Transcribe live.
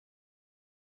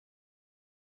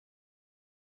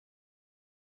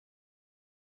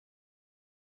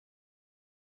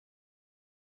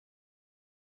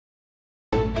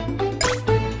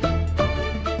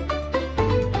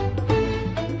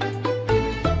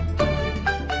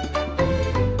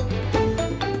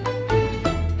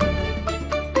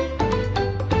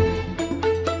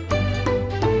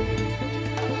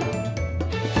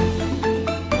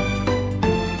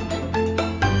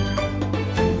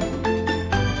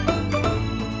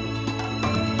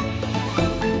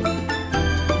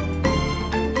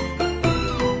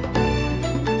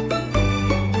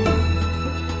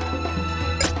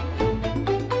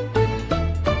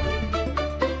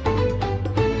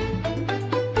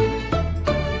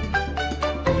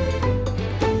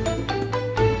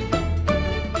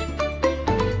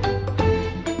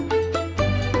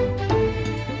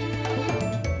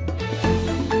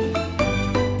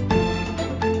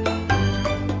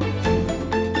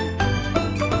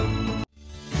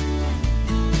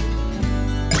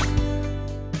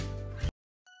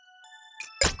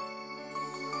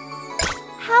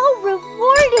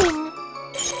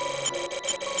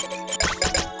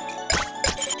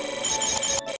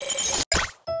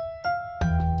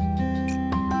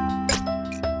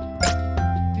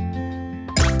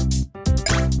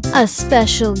A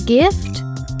special gift?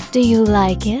 Do you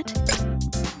like it?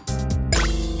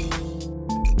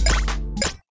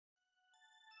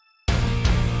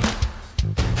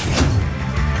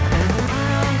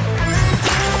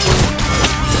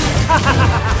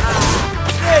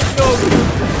 There's no use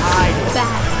in hiding.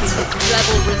 Bask in this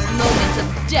revelry's moment of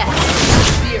death and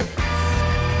experience.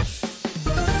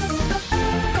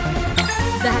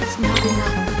 That's not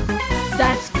enough.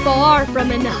 That's far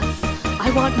from enough. I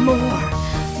want more.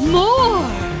 More!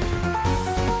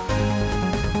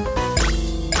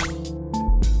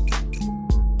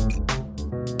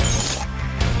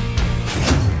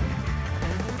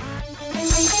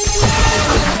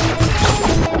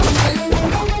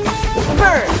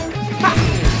 Burn! Ha!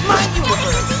 My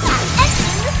universe!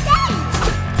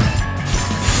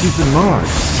 You've been marked,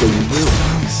 so you will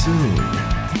come soon.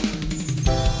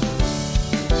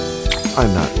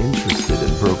 I'm not interested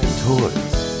in broken toys.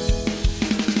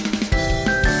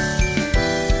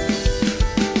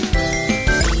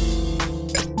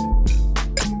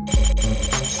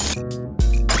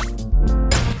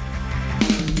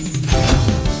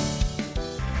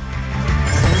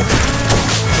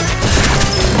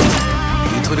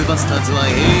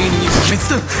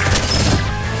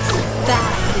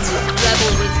 Bask in this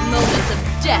revelry's moment of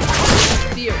death and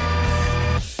experience.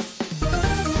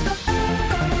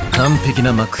 完璧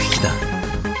な幕引きだ。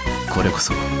これこ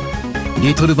そ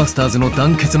リトルバスターズの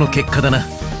団結の結果だな。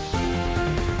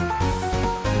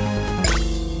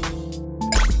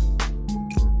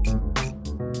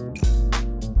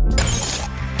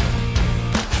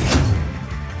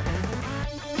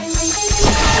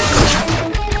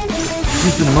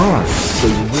You've been marked, so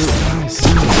you will come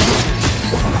soon.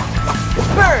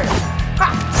 Burn! Ha!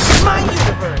 My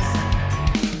universe!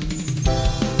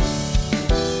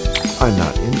 I'm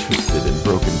not interested in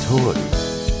broken toys.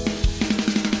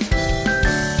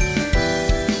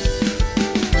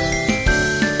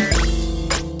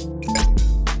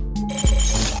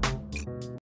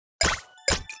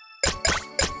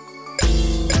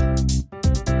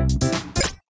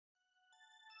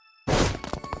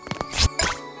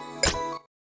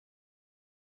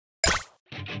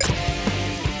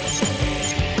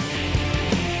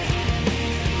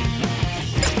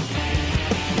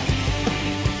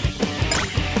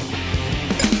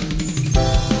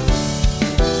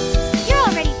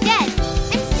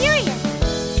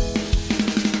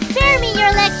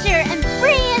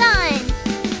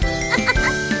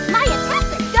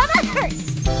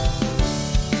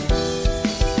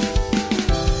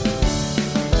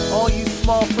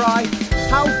 Small fry,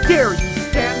 how dare you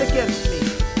stand against me?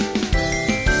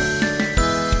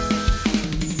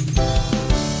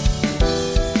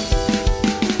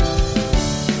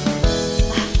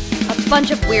 A bunch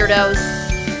of weirdos.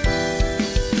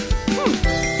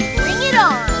 Bring it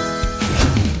on!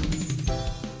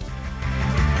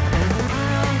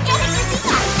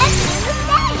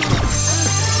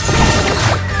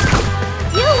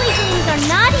 You weaklings are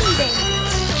not even!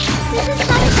 This is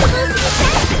how it's supposed to be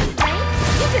said, right?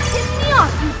 You just pissed me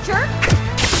off, you jerk!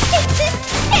 Take this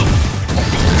stick!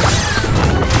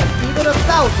 Even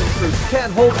 1,000 troops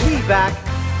can't hold me back.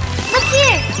 Look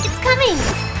here! It's coming!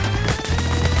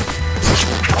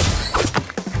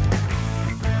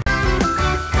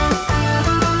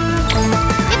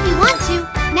 If you want to,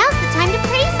 now's the time to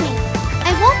praise me.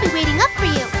 I won't be waiting up for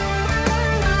you.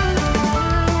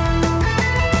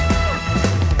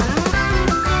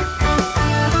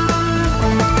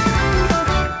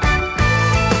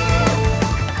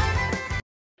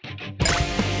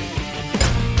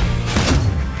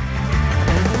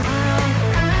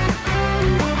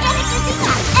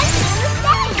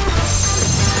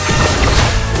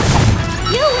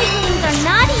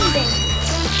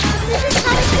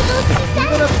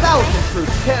 Even 1,000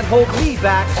 troops can't hold me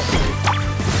back.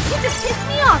 You just pissed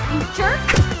me off, you jerk!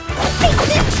 Take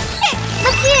this stick!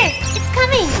 Look here! It's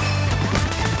coming!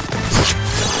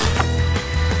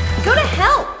 Go to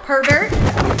hell, pervert!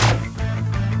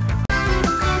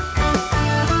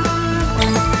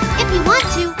 If you want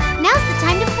to, now's the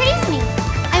time to praise me.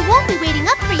 I won't be waiting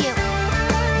up for you.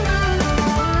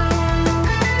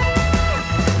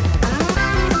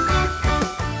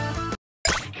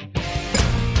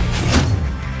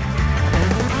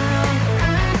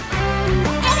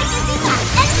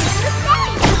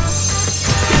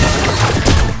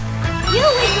 You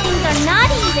weaklings are not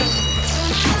even!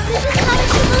 This is how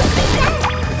it's supposed to be said,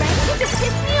 right? You just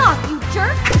pissed me off, you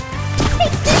jerk!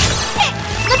 Take this stick!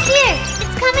 Look here!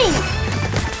 It's coming!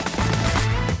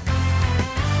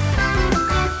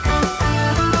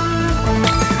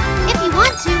 If you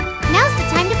want to, now's the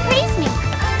time to praise me.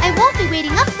 I won't be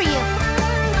waiting up for you.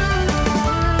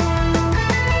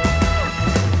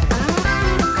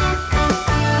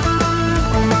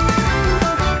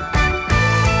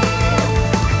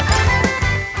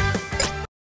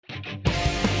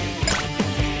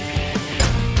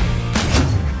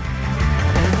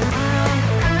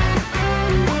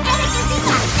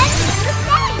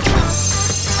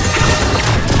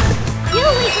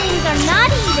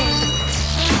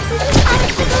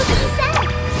 supposed to be said,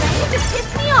 right? You just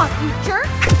pissed me off, you jerk!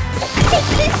 Take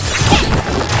this hit!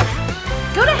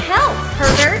 Go to hell,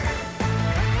 pervert!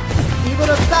 Even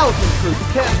 1,000 troops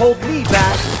can't hold me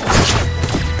back.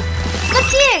 Look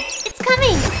here! It's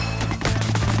coming!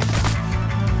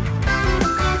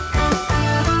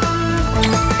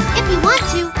 If you want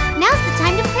to, now's the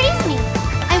time to praise me.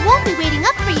 I won't be waiting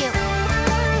up for you.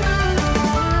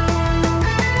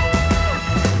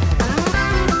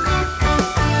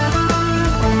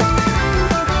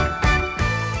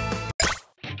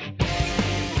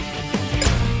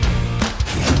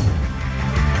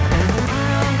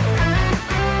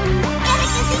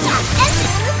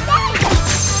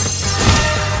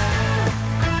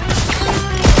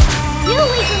 You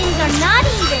weaklings are not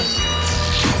even!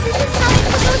 This is how it's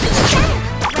supposed to be said,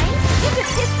 right? You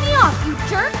just pissed me off, you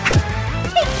jerk!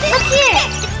 Take this! Look here!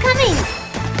 It's coming!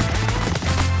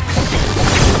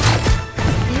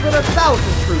 Even 1,000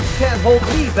 troops can't hold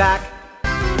me back.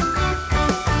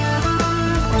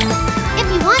 If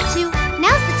you want to,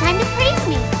 now's the time to praise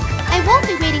me. I won't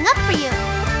be waiting up for you.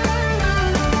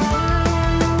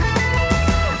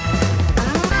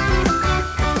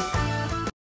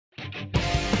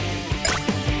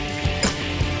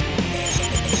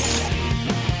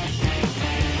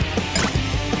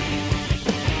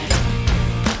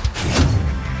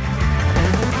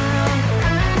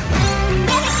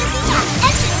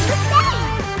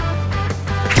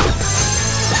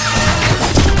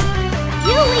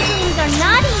 You weaklings are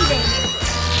not even!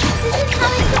 This is how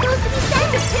it's supposed to be said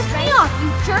to piss me off, you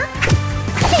jerk!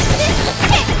 Take this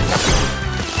hit!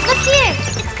 Look here!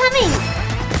 It's coming!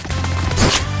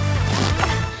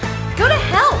 Go to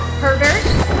hell, pervert!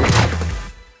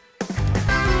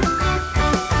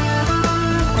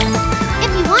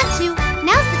 If you want to,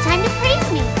 now's the time to praise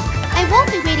me. I won't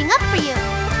be waiting up for you.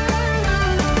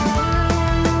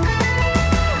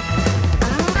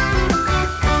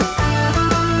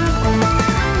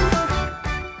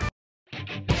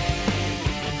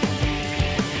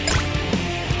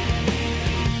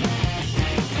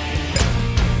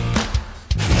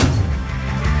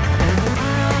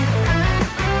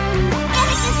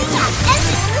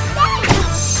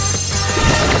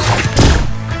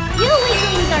 You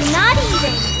weaklings are not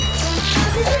even!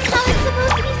 This is how it's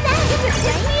supposed to be said. You just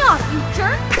pissed me off, you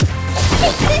jerk!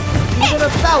 Take this hit! Even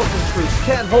 1,000 troops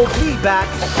can't hold me back.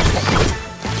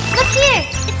 Look here!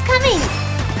 It's coming!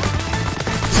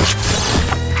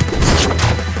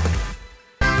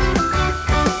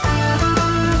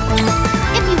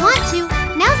 If you want to,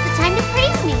 now's the time to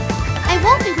praise me. I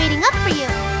won't be waiting up for you.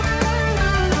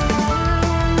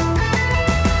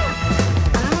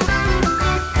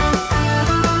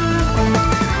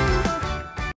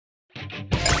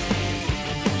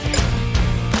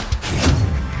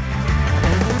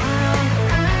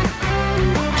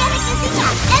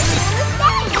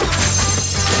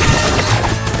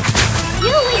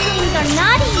 You weaklings are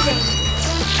not even!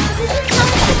 This is how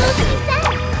it's supposed to be said,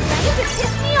 right? You just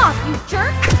pissed me off, you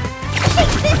jerk!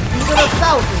 Take this Even hit!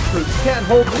 1,000 troops can't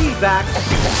hold me back.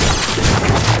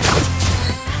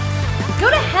 Go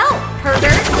to hell,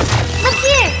 pervert! Look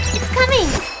here! It's coming!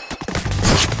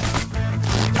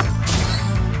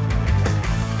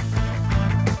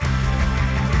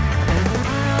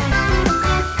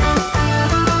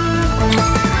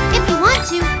 If you want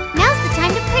to, now's the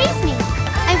time to praise me.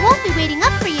 I won't be waiting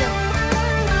up for you.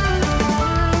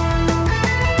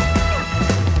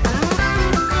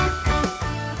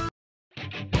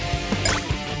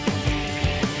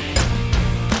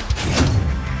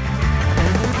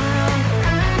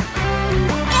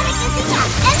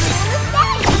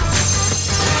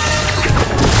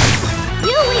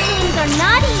 You weaklings are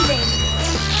not even!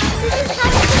 This is how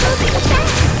it's supposed to be said,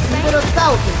 Even right?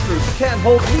 1,000 troops can't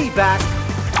hold me back.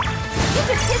 You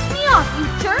just pissed me off, you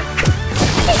jerk!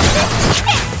 Take this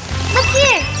hit! Look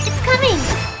here! It's coming!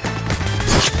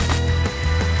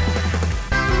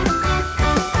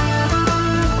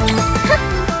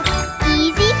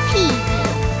 Easy peasy.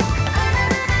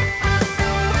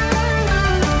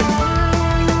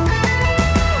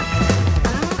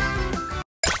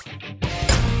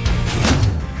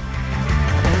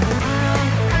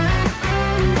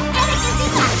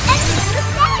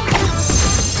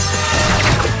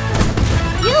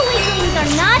 You weaklings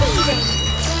are not even!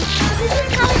 This is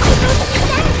how it's supposed to be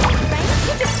said, right?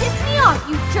 You just pissed me off,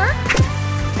 you jerk!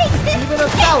 Take this Even hit!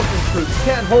 1,000 troops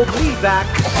can't hold me back.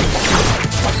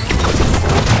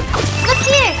 Look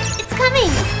here! It's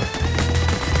coming!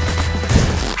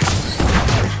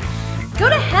 Go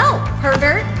to hell,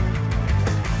 pervert!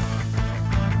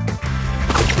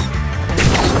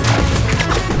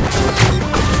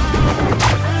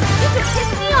 You just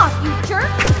pissed me off, you jerk!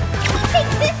 Take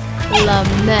this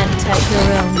lament at your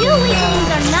own You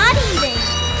weaklings are not even!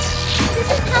 This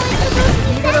is how it's supposed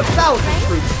to be Even said, 1,000 right?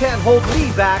 troops can't hold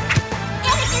me back.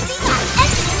 That was easy enough.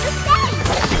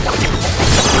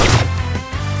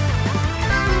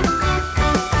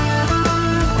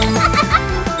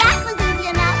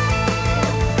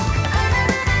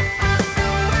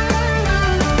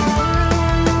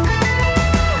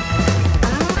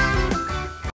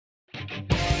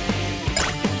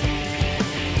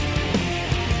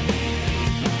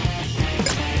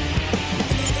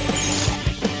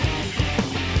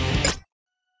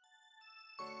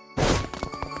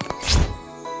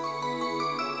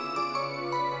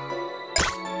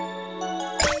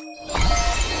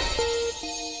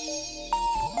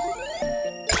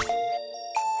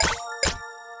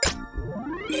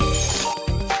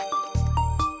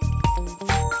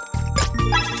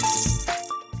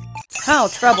 How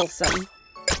troublesome.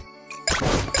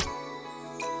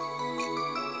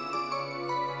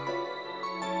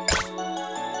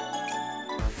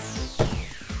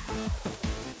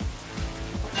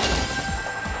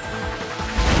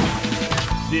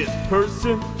 This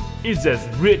person is as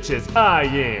rich as I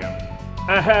am.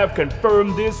 I have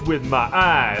confirmed this with my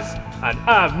eyes, and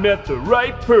I've met the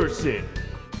right person.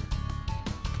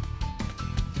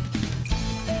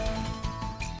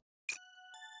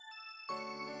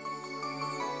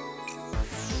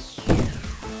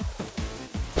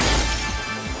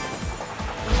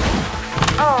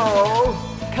 Oh,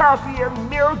 coffee and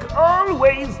milk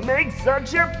always make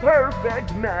such a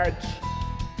perfect match.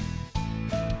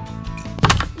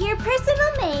 Your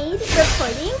personal maid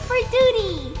reporting for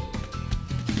duty.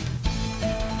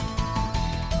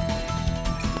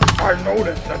 I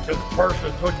noticed that this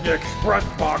person took the express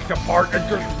box apart in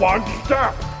just one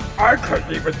step. I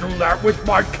couldn't even do that with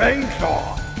my cane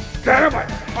saw. Damn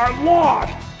it, I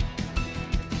lost!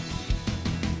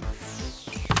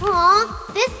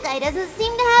 Aw, this guy doesn't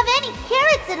seem to have any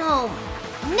carrots at home.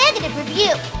 Negative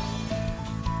review.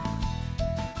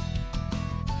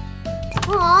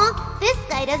 Aw, this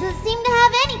guy doesn't seem to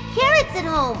have any carrots at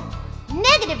home.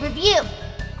 Negative review.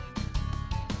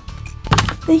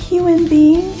 The human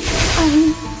being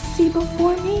I see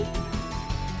before me,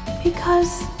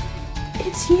 because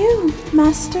it's you,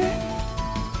 Master.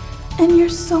 And you're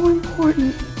so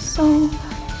important, so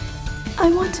I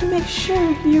want to make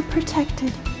sure you're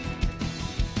protected.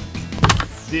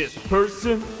 This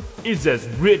person is as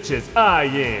rich as I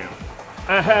am.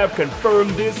 I have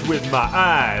confirmed this with my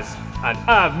eyes, and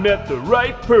I've met the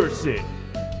right person.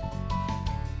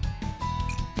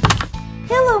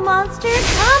 Pillow monster,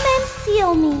 come and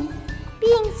seal me.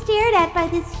 Being stared at by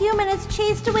this human has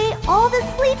chased away all the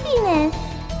sleepiness.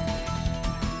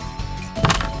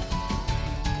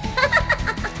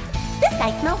 This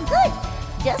guy smells good.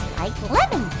 Just like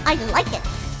lemon. I like it.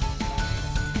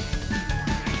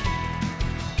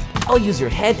 I'll use your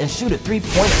head and shoot a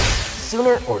three-pointer,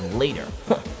 sooner or later.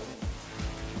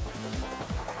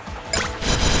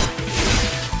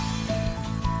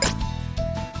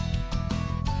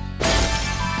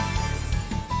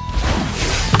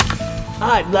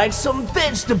 I'd like some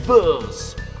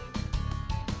vegetables!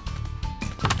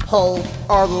 Hey,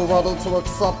 are you ready to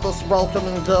accept this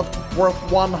welcoming gift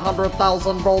worth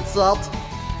 100,000 gold set?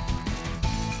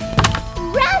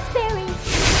 Raspberries,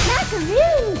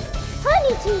 macaroons,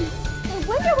 honey tea. I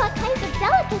wonder what kinds of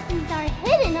delicacies are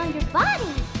hidden on your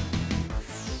body.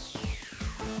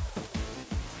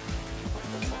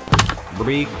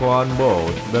 Recon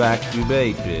mode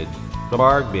activated.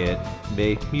 Target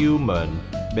the human.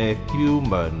 The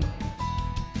human.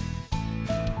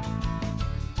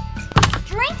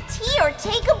 Drink tea or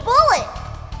take a bullet.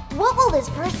 What will this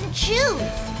person choose?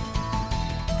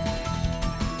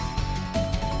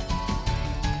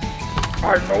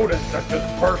 I noticed that this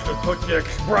person took the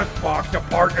express box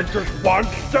apart in just one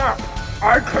step.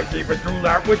 I couldn't even do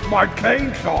that with my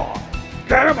cane saw.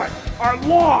 Damn it, I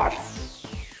lost!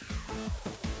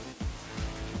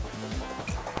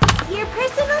 Your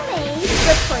personal maid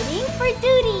reporting for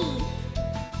duty.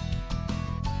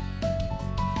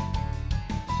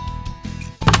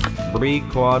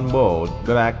 Recon mode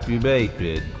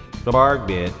activated.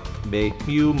 Target the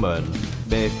human.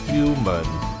 The human.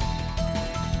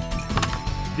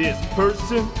 This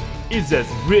person is as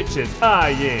rich as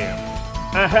I am.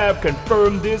 I have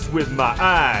confirmed this with my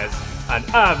eyes, and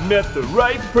I've met the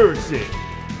right person.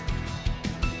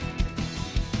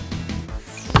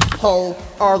 Hey,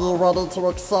 are you ready to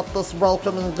accept this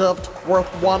welcoming gift worth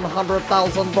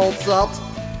 100,000 gold set?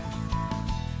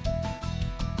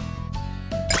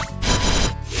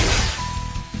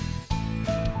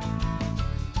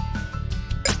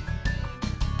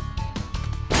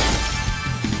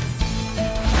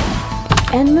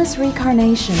 Endless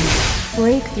reincarnations,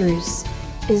 breakthroughs.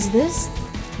 Is this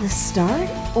the start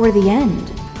or the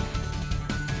end?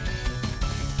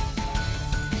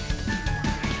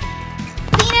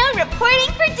 Xeno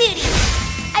reporting for duty.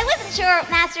 I wasn't sure what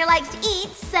Master likes to eat,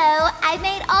 so I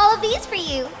made all of these for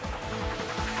you.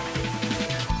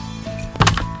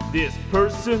 This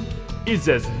person is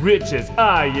as rich as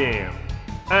I am.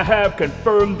 I have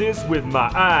confirmed this with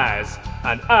my eyes,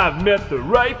 and I've met the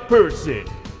right person.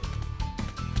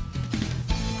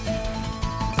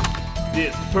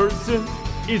 This person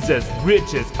is as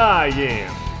rich as I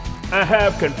am. I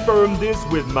have confirmed this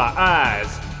with my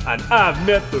eyes, and I've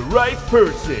met the right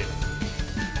person.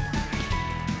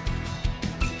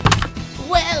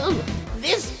 Well,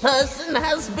 this person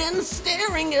has been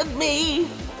staring at me.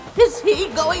 Is he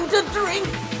going to drink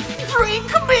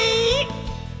me?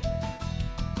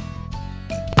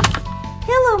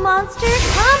 Hello, monster.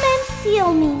 Come and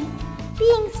seal me.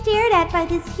 Being stared at by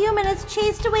this human has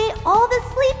chased away all the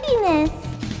sleepiness.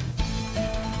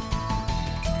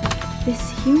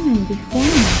 This human before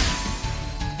me.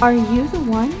 Are you the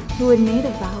one who had made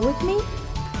a vow with me?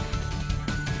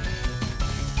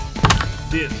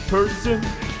 This person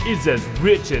is as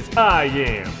rich as I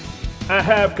am. I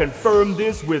have confirmed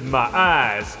this with my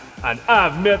eyes, and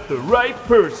I've met the right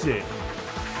person.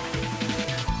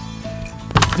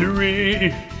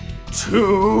 3,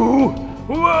 2,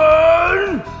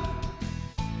 1.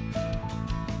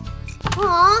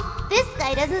 Aw, this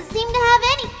guy doesn't seem to have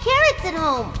any carrots at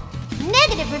home.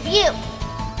 Negative review.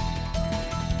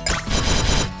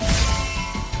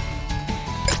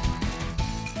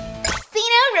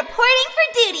 Xeno reporting for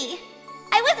duty.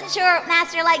 I wasn't sure what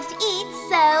Master likes to eat,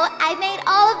 so I made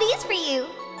all of these for you.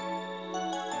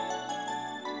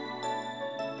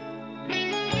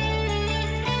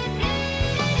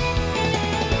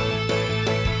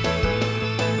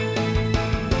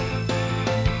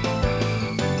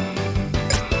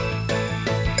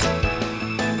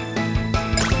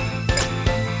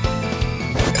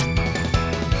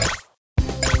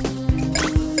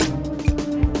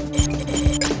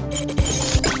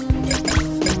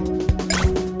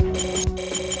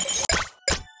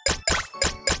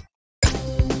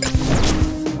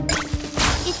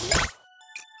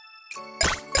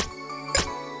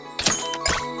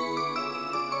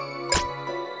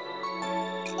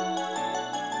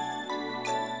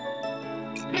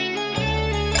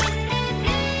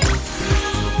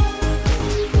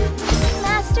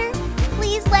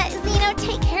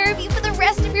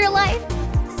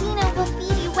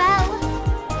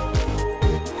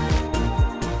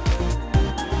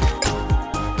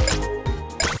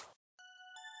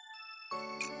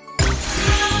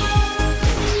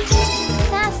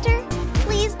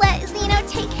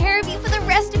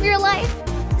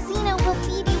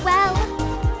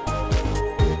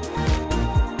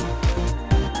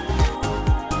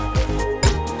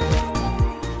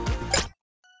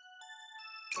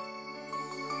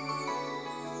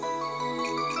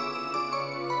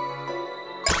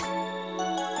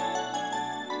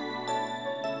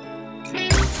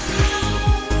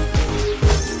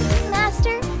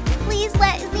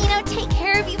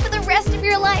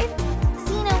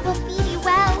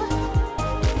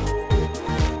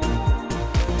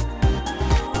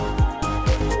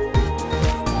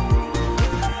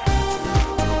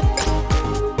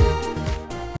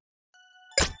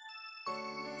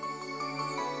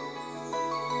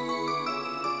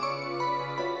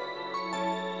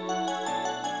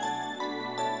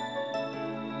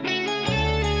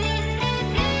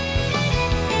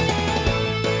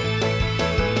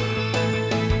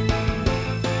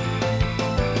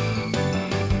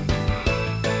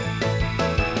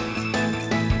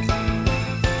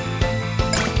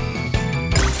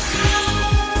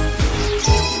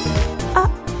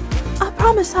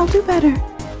 I'll do better.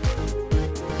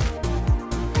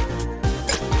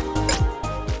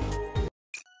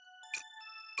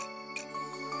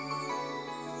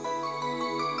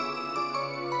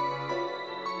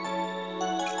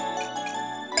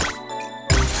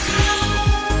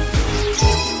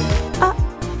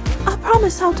 I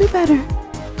promise I'll do better.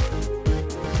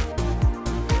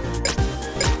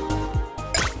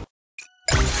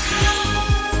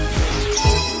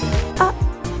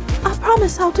 I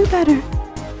promise I'll do better.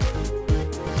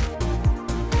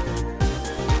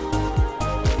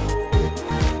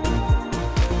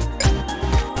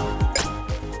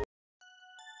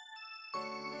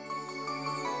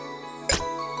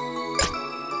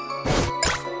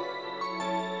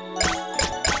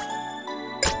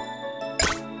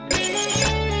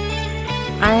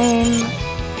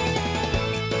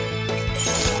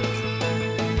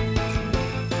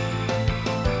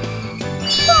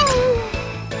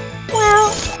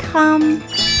 come.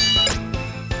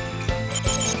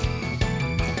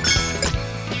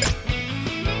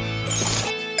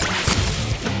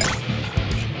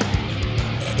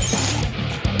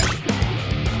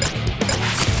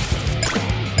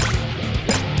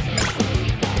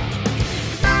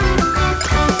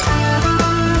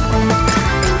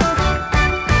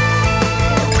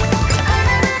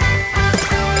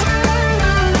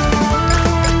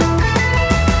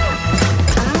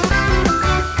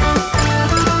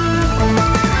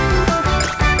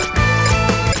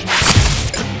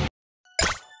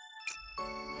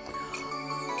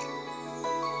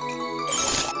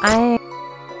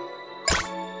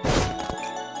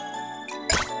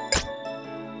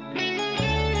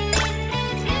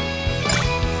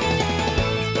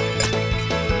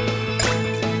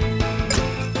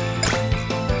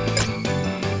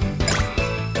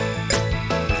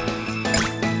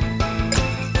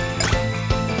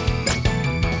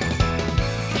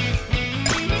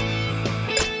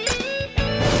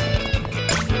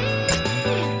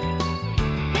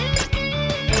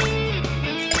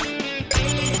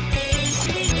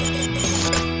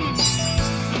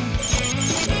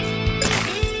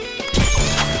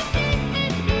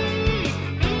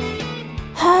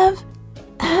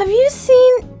 Have you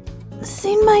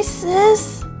seen my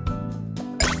sis?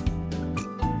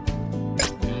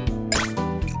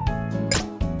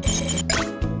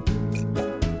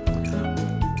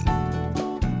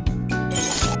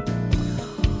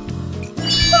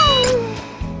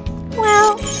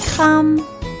 Well, come.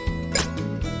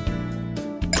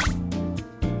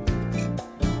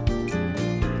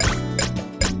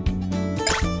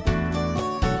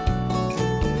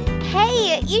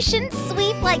 Hey, you shouldn't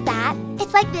sweep like that.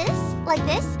 It's like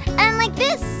this, and like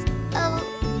this.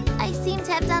 Oh, I seem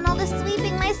to have done all the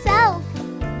sweeping myself.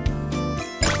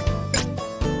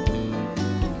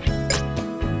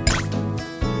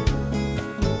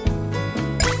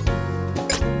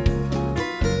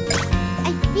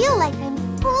 I feel like I'm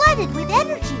flooded with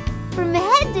energy from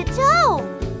head to toe.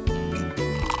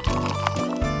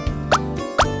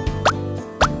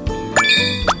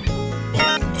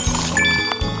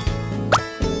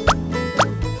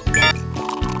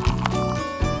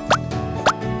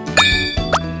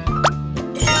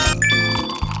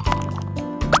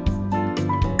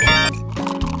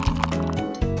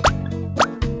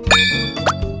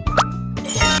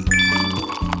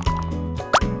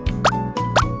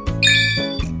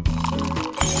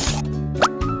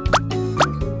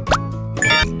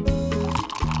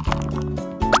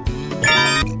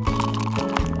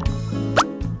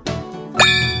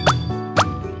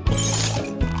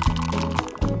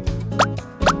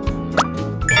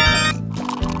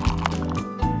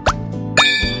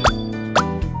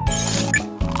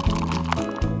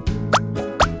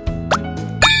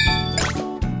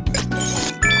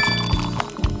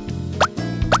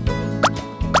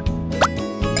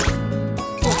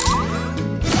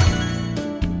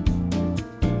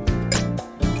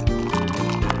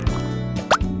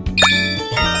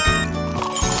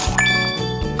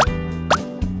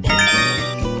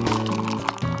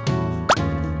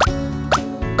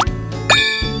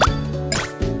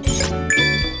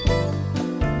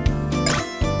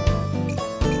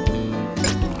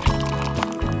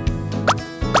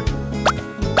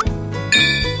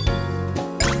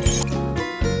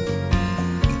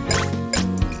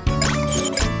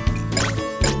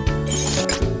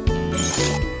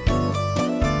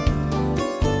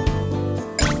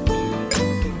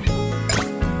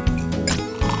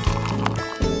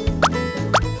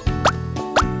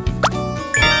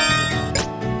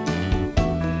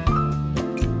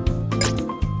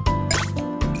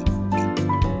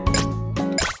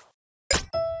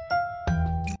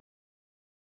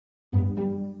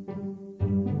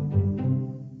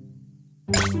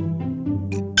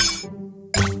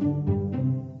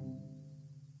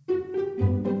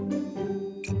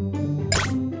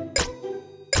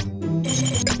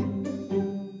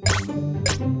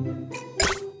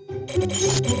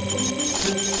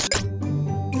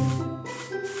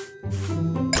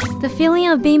 The feeling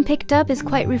of being picked up is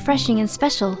quite refreshing and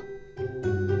special.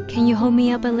 Can you hold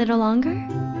me up a little longer?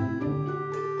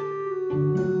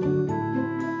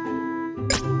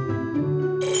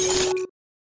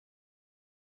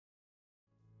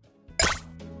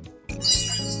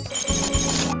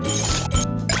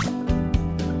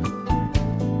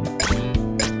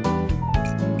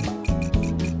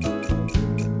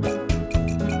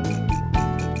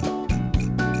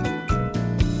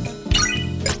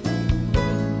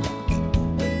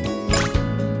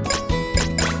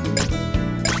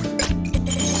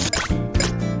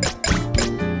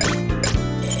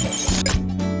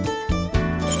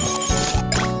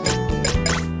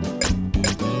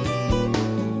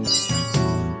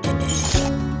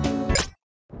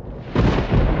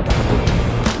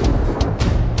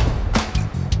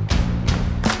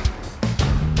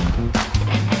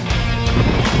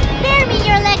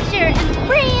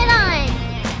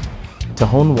 To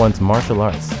hone one's martial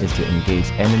arts is to engage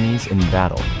enemies in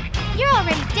battle. You're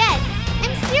already dead.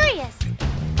 I'm serious.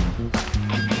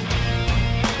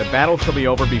 The battle shall be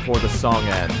over before the song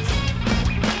ends.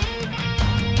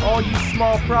 Oh, you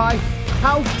small fry!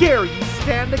 How dare you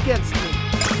stand against me!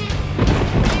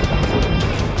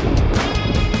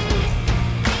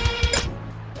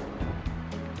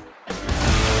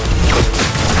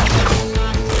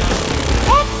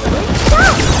 Excellent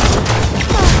shot!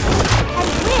 I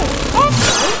wish.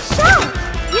 Excellent shot!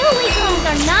 You weaklings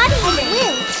are not even. I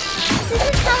wish. This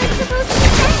is how it's supposed to be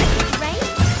done, right?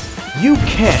 You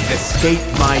can't escape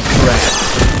my grasp.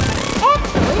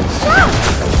 Excellent shot!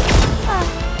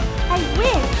 I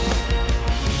wish.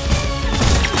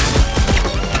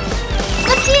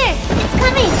 Look here! It's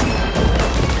coming!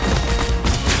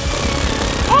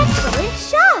 Excellent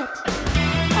shot!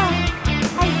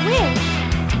 I wish.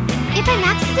 If I'm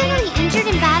accidentally injured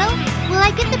in battle, will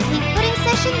I get the paint pudding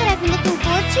session that I've been looking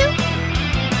forward to?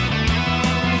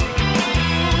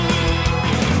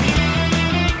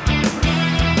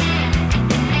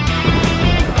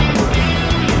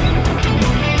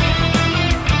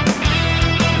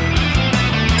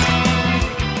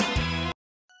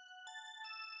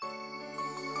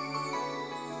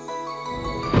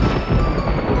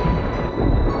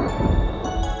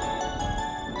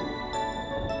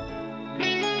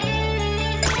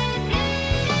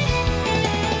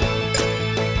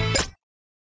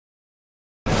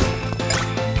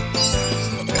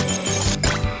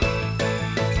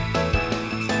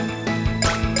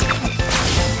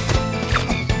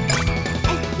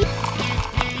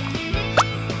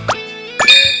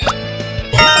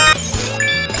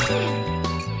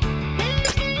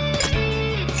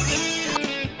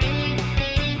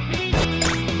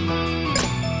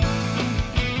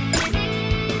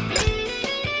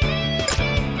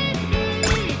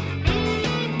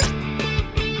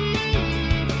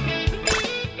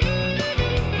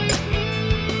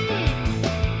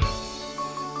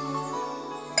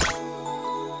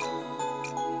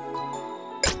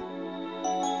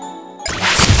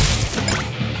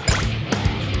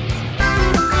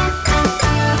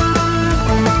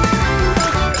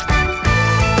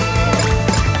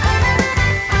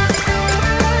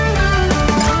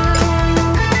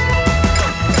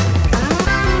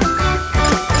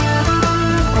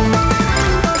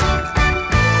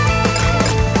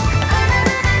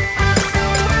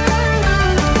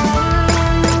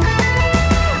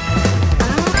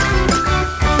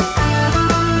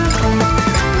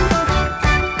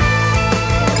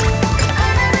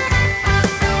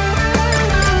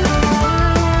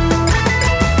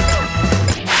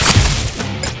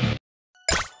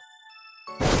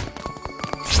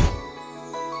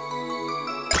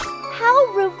 How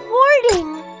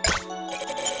rewarding!